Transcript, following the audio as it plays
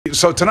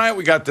So tonight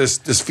we got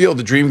this Field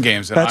of Dream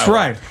games in That's Iowa.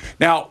 right.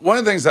 Now, one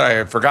of the things that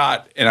I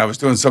forgot, and I was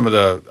doing some of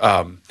the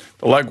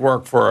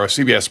legwork for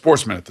CBS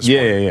Sports Minute this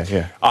morning.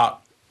 Yeah.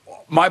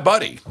 My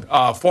buddy,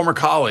 former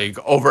colleague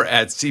over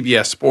at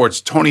CBS Sports,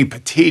 Tony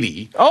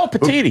Petitti. Oh,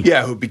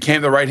 Petitti. Who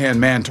became the right-hand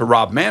man to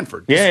Rob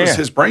Manfred. This was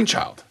his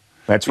brainchild.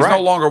 That's He's right.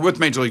 no longer with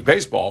Major League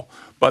Baseball,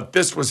 but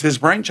this was his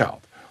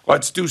brainchild.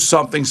 Let's do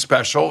something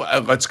special.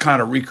 Let's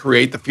kind of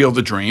recreate the Field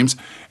of Dreams.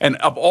 And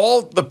of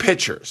all the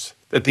pitchers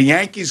that the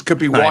Yankees could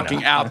be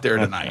walking out there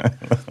tonight,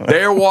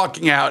 they're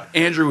walking out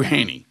Andrew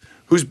Heaney,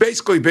 who's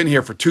basically been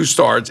here for 2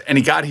 starts, and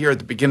he got here at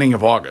the beginning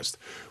of August.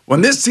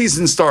 When this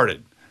season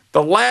started,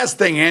 the last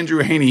thing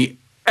Andrew Heaney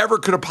ever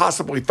could have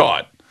possibly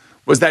thought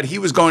was that he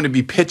was going to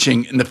be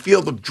pitching in the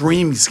Field of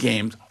Dreams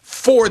games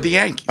for the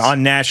Yankees.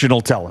 On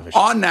national television.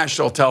 On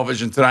national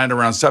television tonight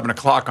around 7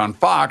 o'clock on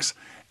Fox.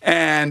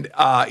 And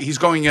he's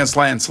going against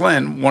Lance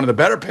Lynn, one of the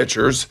better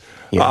pitchers.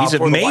 Yeah, he's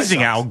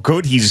amazing how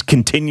good he's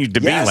continued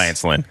to be,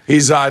 Lance Lynn.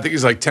 I think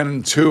he's like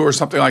 10-2 or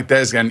something like that.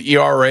 He's got an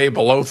ERA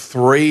below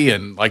 3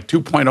 and like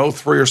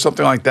 2.03 or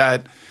something like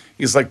that.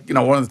 He's like,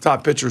 one of the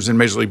top pitchers in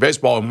Major League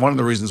Baseball, and one of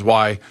the reasons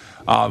why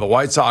the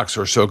White Sox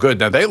are so good.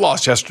 Now, they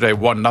lost yesterday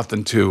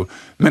 1-0 to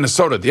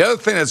Minnesota. The other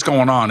thing that's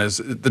going on is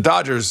the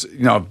Dodgers,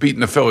 beating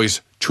the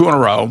Phillies 2 in a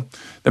row.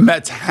 The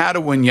Mets had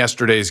to win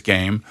yesterday's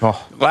game.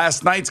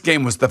 Last night's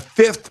game was the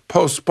 5th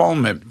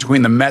postponement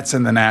between the Mets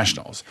and the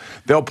Nationals.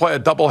 They'll play a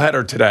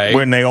doubleheader today.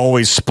 When they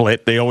always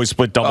split. They always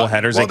split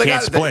doubleheaders. Well, they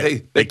can't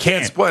split. They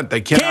can't split. They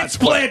cannot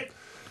split.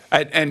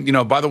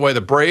 And by the way,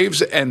 the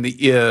Braves and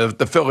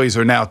the Phillies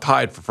are now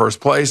tied for first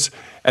place,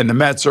 and the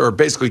Mets are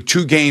basically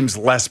 2 games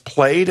less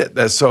played,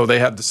 so they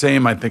have the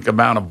same, I think,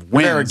 amount of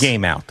wins. They're a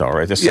game out, though,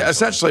 right?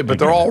 Essentially, but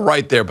they're all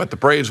right there. But the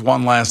Braves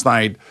won last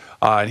night,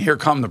 and here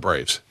come the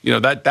Braves.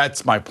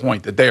 That's my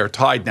point, that they are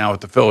tied now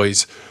with the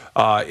Phillies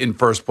in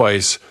first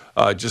place.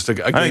 I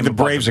think the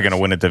Braves are going to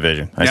win a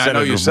division. I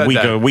know you said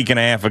that. A week and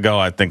a half ago.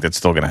 I think that's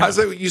still going to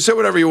happen. You say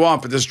whatever you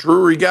want, but this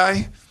Drury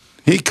guy,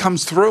 he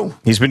comes through.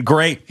 He's been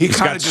great. He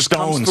kind of just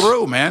comes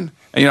through, man.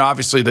 And,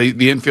 obviously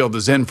the infield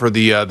is in for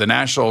the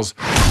Nationals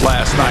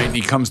last night, and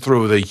he comes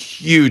through with a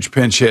huge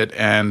pinch hit.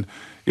 And,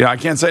 I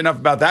can't say enough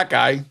about that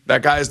guy.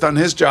 That guy has done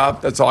his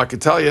job. That's all I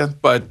could tell you.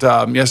 But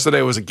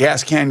yesterday was a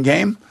gas can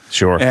game.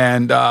 Sure.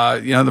 And,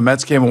 the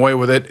Mets came away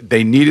with it.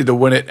 They needed to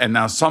win it, and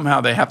now somehow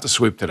they have to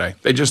sweep today.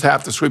 They just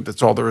have to sweep.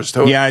 That's all there is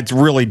to it. Yeah, it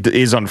really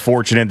is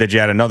unfortunate that you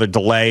had another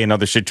delay,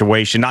 another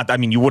situation.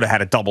 You would have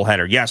had a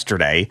doubleheader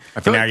yesterday.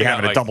 Now you're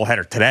having a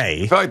doubleheader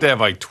today. I feel like they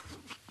have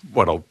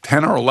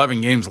 10 or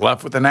 11 games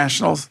left with the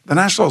Nationals. The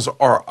Nationals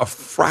are a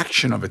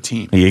fraction of a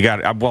team. You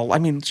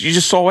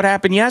just saw what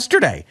happened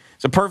yesterday.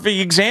 It's a perfect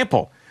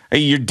example.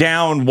 You're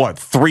down,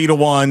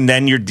 3-1,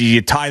 then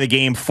you tie the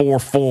game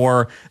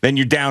 4-4, then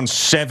you're down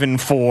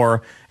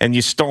 7-4, and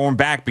you storm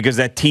back because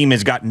that team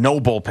has got no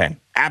bullpen.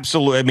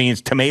 Absolutely. It's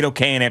tomato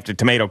can after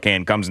tomato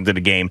can comes into the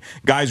game.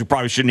 Guys who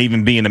probably shouldn't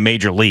even be in the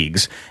major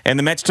leagues. And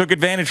the Mets took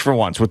advantage for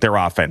once with their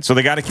offense. So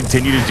they got to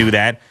continue to do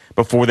that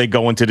before they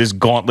go into this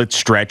gauntlet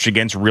stretch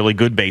against really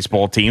good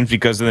baseball teams,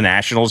 because of the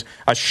Nationals,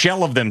 a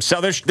shell of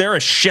themselves. They're a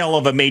shell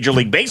of a Major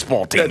League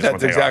Baseball team.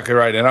 That's exactly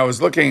right. And I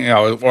was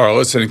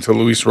listening to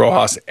Luis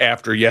Rojas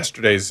after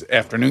yesterday's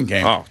afternoon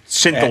game. Oh,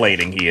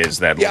 scintillating he is,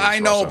 that. Yeah, Luis I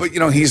know,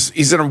 Rojas. but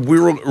he's in a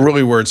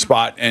really weird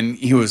spot, and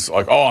he was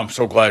like, "Oh, I'm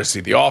so glad to see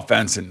the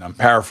offense." And I'm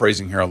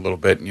paraphrasing here a little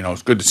bit.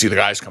 It's good to see the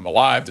guys come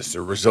alive. This is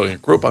a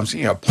resilient group. I'm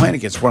seeing playing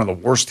against one of the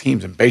worst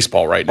teams in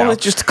baseball right now. Well,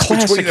 it's just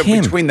classic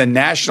between the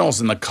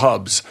Nationals and the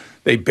Cubs.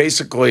 They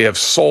basically have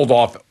sold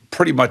off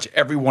pretty much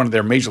every one of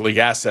their major league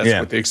assets,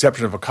 with the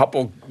exception of a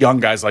couple young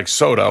guys like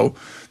Soto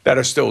that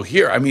are still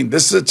here.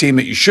 This is a team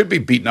that you should be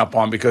beating up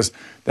on, because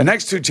the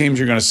next 2 teams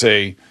you're going to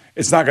see,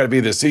 it's not going to be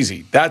this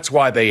easy. That's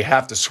why they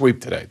have to sweep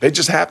today. They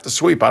just have to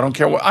sweep. I don't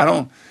care what.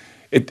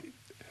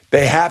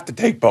 They have to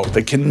take both.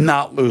 They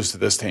cannot lose to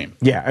this team.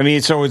 Yeah,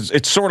 so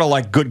it's sort of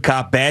like good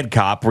cop, bad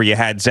cop, where you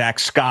had Zach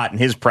Scott in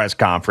his press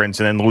conference,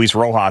 and then Luis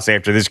Rojas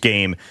after this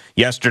game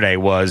yesterday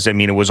was,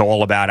 it was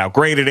all about how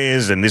great it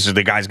is, and this is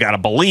the guys got to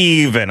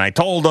believe, and I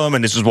told them,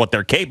 and this is what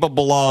they're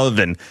capable of,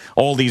 and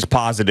all these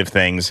positive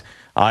things.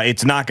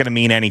 It's not going to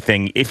mean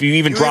anything if you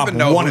even drop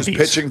one of these.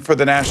 Pitching for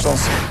the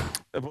Nationals?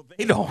 Well,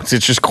 they don't.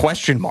 It's just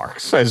question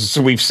marks, as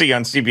we see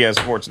on CBS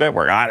Sports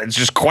Network. It's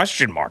just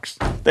question marks.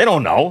 They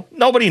don't know.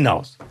 Nobody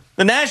knows.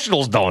 The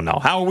Nationals don't know.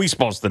 How are we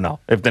supposed to know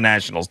if the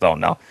Nationals don't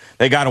know?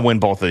 They got to win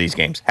both of these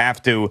games.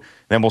 Have to.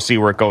 Then we'll see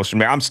where it goes from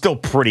there. I'm still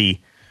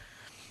pretty.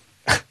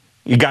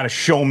 You got to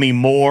show me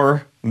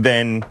more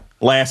than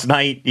last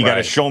night. You got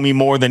to show me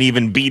more than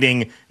even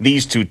beating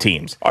these 2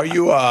 teams. Are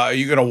you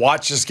going to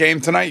watch this game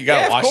tonight? You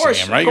got to watch the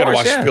game, right? You got to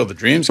watch the Field of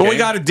Dreams game. So we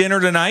got a dinner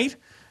tonight.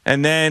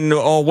 And then,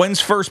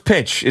 when's first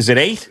pitch? Is it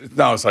 8?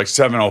 No, it's like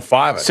 7:05.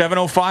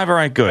 7:05. All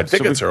right, good. I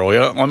think it's early.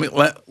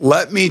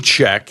 Let me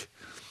check.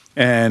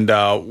 And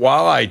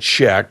while I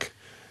check,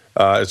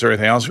 Is there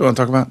anything else you want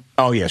to talk about?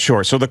 Oh, yeah,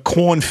 sure. So the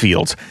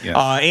cornfields. Yes.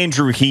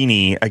 Andrew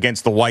Heaney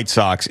against the White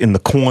Sox in the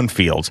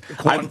cornfields.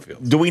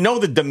 Cornfields. Do we know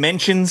the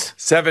dimensions?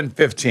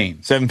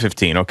 7:15.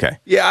 7:15, okay.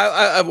 Yeah,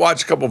 I've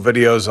watched a couple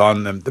videos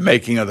on the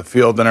making of the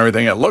field and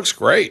everything. It looks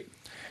great.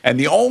 And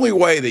the only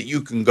way that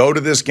you can go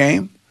to this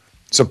game,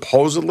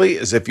 supposedly,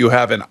 is if you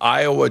have an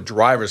Iowa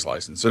driver's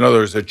license. In other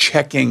words, they're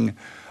checking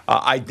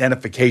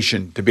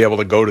identification to be able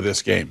to go to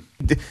this game.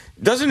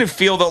 Doesn't it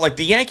feel, though, like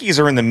the Yankees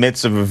are in the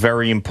midst of a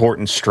very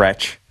important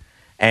stretch,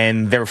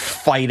 and they're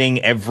fighting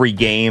every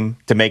game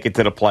to make it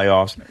to the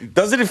playoffs?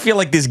 Doesn't it feel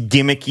like this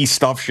gimmicky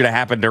stuff should have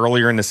happened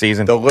earlier in the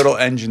season? The little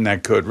engine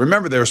that could.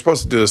 Remember, they were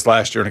supposed to do this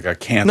last year and it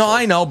got canceled. No,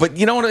 I know, but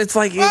you know what? It's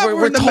like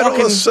we're in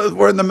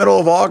the middle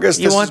of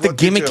August. You want the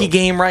gimmicky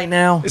game right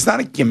now? It's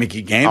not a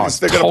gimmicky game. Oh,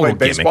 They're going to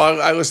play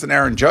baseball. I listened to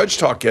Aaron Judge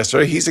talk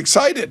yesterday. He's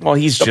excited. Well,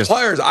 the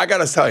players. I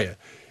got to tell you,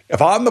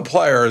 if I'm the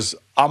players,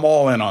 I'm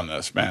all in on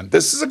this, man.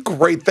 This is a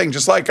great thing.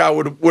 Just like I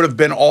would have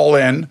been all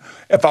in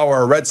if I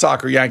were a Red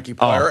Sox or Yankee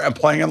player and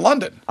playing in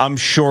London. I'm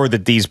sure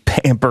that these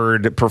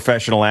pampered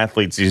professional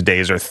athletes these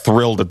days are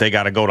thrilled that they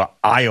got to go to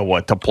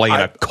Iowa to play in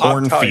a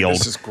cornfield.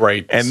 This is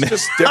great. And it's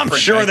just different. I'm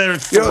sure they're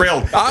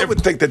thrilled. I would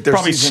think that their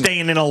probably season,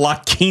 staying in a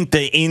La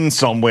Quinta Inn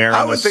somewhere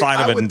on the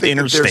side of an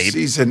interstate. Their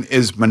season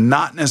is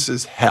monotonous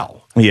as hell.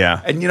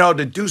 Yeah. And,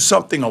 to do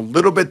something a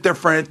little bit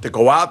different, to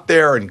go out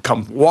there and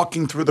come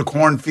walking through the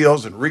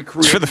cornfields and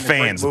recreate. It's for the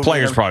fans. The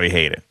players probably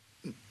hate it.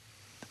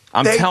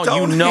 I'm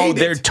telling you,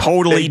 they're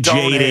totally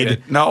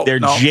jaded. They're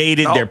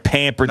jaded. They're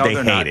pampered. They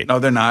hate it. No,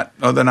 they're not.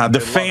 The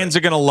fans are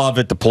going to love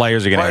it. The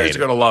players are going to hate it. Players are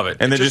going to love it.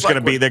 And they're just going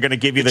to be. They're going to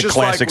give you the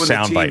classic soundbite. Just like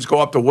when the teams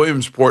go up to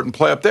Williamsport and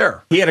play up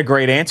there. He had a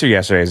great answer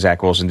yesterday,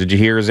 Zach Wilson. Did you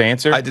hear his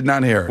answer? I did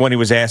not hear it. When he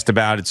was asked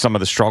about some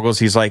of the struggles,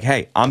 he's like,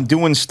 "Hey, I'm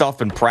doing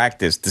stuff in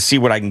practice to see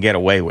what I can get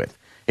away with.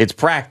 It's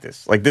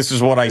practice. Like, this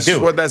is what I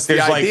do. That's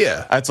the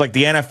idea. It's like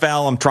the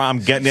NFL. I'm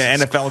getting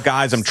the NFL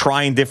guys. I'm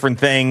trying different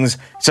things.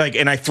 It's like,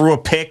 and I threw a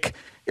pick.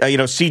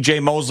 C.J.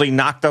 Mosley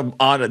knocked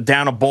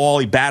down a ball.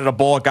 He batted a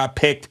ball. It got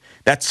picked.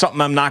 That's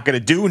something I'm not going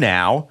to do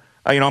now.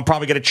 I'm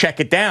probably going to check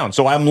it down.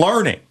 So I'm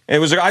learning. I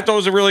thought it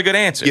was a really good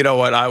answer. You know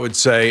what I would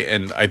say,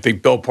 and I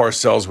think Bill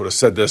Parcells would have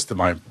said this to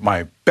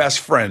my best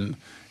friend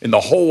in the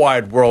whole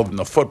wide world, in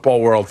the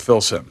football world, Phil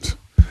Simms.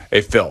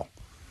 Hey, Phil,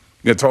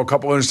 you going to throw a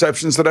couple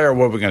interceptions today, or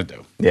what are we going to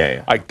do?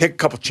 Yeah. I take a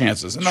couple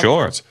chances.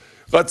 Sure.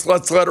 Let's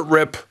let it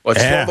rip.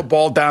 Let's throw the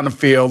ball down the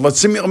field.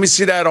 Let me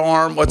see that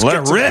arm. Let's let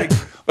it rip.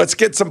 Let's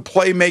get some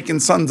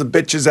playmaking sons of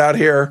bitches out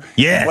here.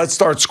 Yeah. Let's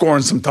start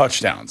scoring some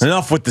touchdowns.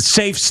 Enough with the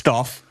safe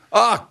stuff.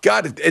 Oh,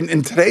 God.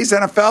 In today's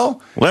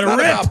NFL, it's not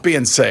about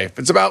being safe.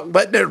 It's about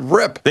letting it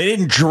rip. They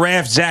didn't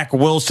draft Zach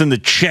Wilson to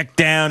check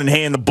down and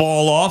hand the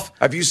ball off.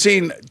 Have you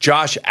seen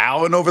Josh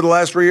Allen over the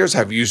last 3 years?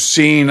 Have you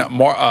seen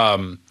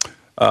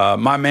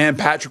my man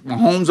Patrick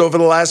Mahomes over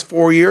the last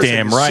 4 years?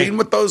 Damn Have you right. seen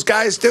what those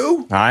guys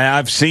do?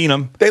 I've seen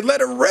them. They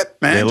let it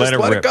rip, man. Just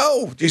let it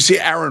go. Do you see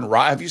Aaron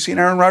Rodgers? Have you seen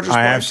Aaron Rodgers?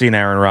 I have seen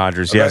Aaron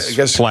Rodgers.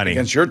 Yes, plenty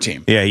against your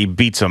team. Yeah, he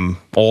beats them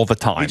all the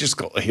time.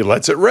 He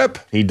lets it rip.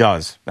 He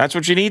does. That's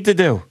what you need to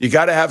do. You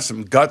got to have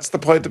some guts to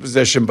play the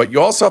position, but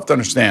you also have to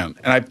understand.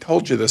 And I've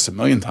told you this a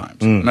million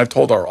times, and I've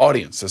told our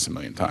audience this a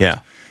million times. Yeah.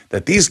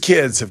 That these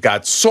kids have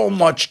got so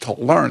much to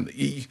learn.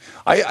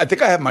 I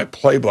think I have my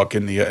playbook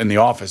in the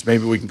office.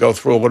 Maybe we can go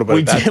through a little bit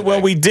of that today.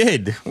 Well, we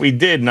did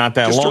not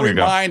that long ago. Just to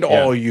remind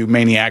all you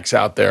maniacs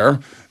out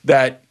there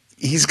that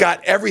he's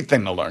got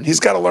everything to learn. He's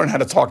got to learn how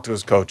to talk to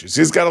his coaches.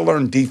 He's got to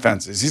learn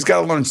defenses. He's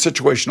got to learn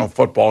situational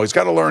football. He's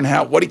got to learn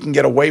what he can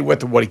get away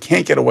with and what he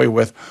can't get away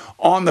with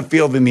on the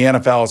field in the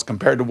NFL as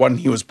compared to when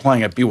he was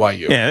playing at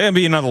BYU. Yeah, it'll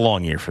be another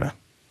long year for that.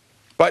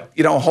 But,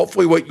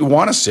 hopefully what you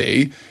want to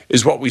see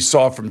is what we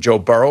saw from Joe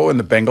Burrow and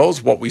the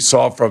Bengals, what we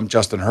saw from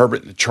Justin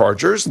Herbert and the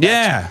Chargers.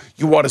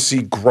 You want to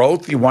see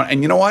growth.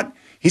 And you know what?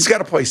 He's got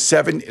to play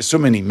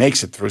assuming he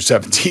makes it through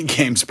 17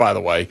 games, by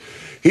the way.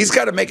 He's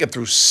got to make it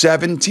through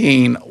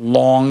 17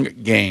 long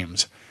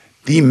games.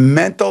 The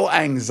mental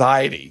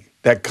anxiety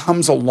that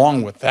comes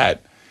along with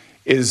that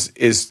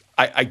is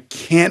I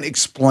can't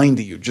explain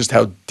to you just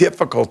how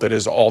difficult it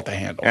is all to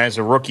handle. As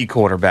a rookie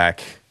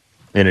quarterback,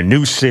 in a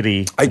new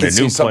city, I can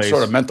see some place.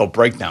 sort of mental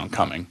breakdown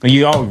coming.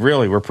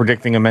 Really? We're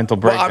predicting a mental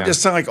breakdown. Well, I'm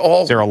just saying,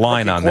 is there a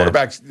line on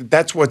quarterbacks?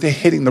 That's what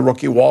hitting the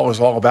rookie wall is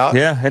all about.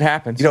 Yeah, it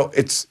happens.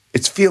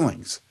 It's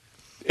feelings.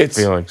 It's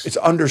feelings. It's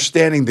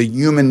understanding the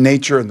human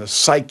nature and the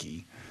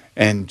psyche,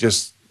 and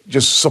just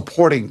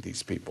supporting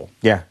these people.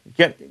 Yeah.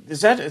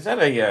 Is that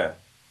a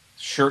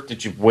shirt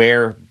that you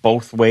wear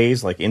both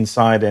ways, like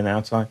inside and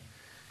outside?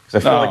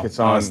 Because I feel like it's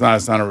on. No,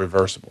 it's not a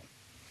reversible.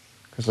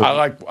 I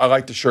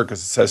like the shirt because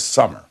it says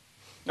summer.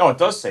 No, it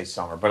does say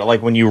summer, but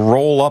like when you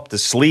roll up the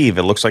sleeve,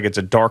 it looks like it's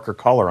a darker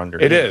color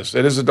underneath. It is.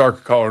 It is a darker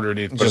color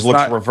underneath. It just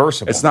looks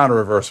reversible. It's not a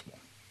reversible.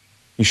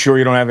 You sure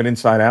you don't have it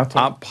inside out?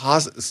 I'm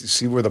positive.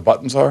 See where the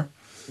buttons are?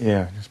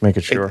 Yeah, just make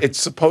it sure. It's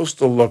supposed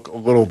to look a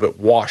little bit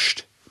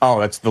washed Oh,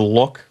 that's the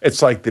look?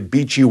 It's like the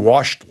beachy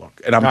washed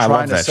look. And I'm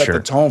trying to set the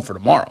tone for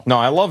tomorrow. No,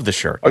 I love the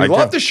shirt. Oh, you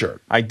love the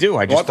shirt? I do.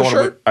 I You just want the thought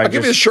shirt? I'll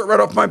give you the shirt right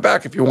off my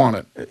back if you want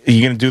it. Are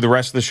you going to do the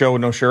rest of the show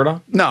with no shirt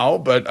on? No,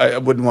 but I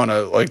wouldn't want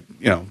to,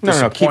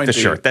 No, keep the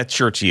shirt. That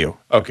shirt's you.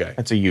 Okay.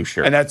 That's a you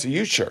shirt. And that's a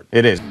you shirt.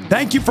 It is.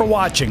 Thank you for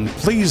watching.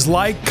 Please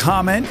like,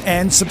 comment,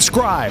 and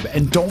subscribe.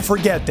 And don't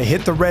forget to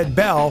hit the red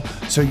bell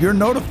so you're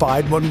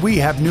notified when we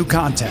have new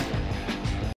content.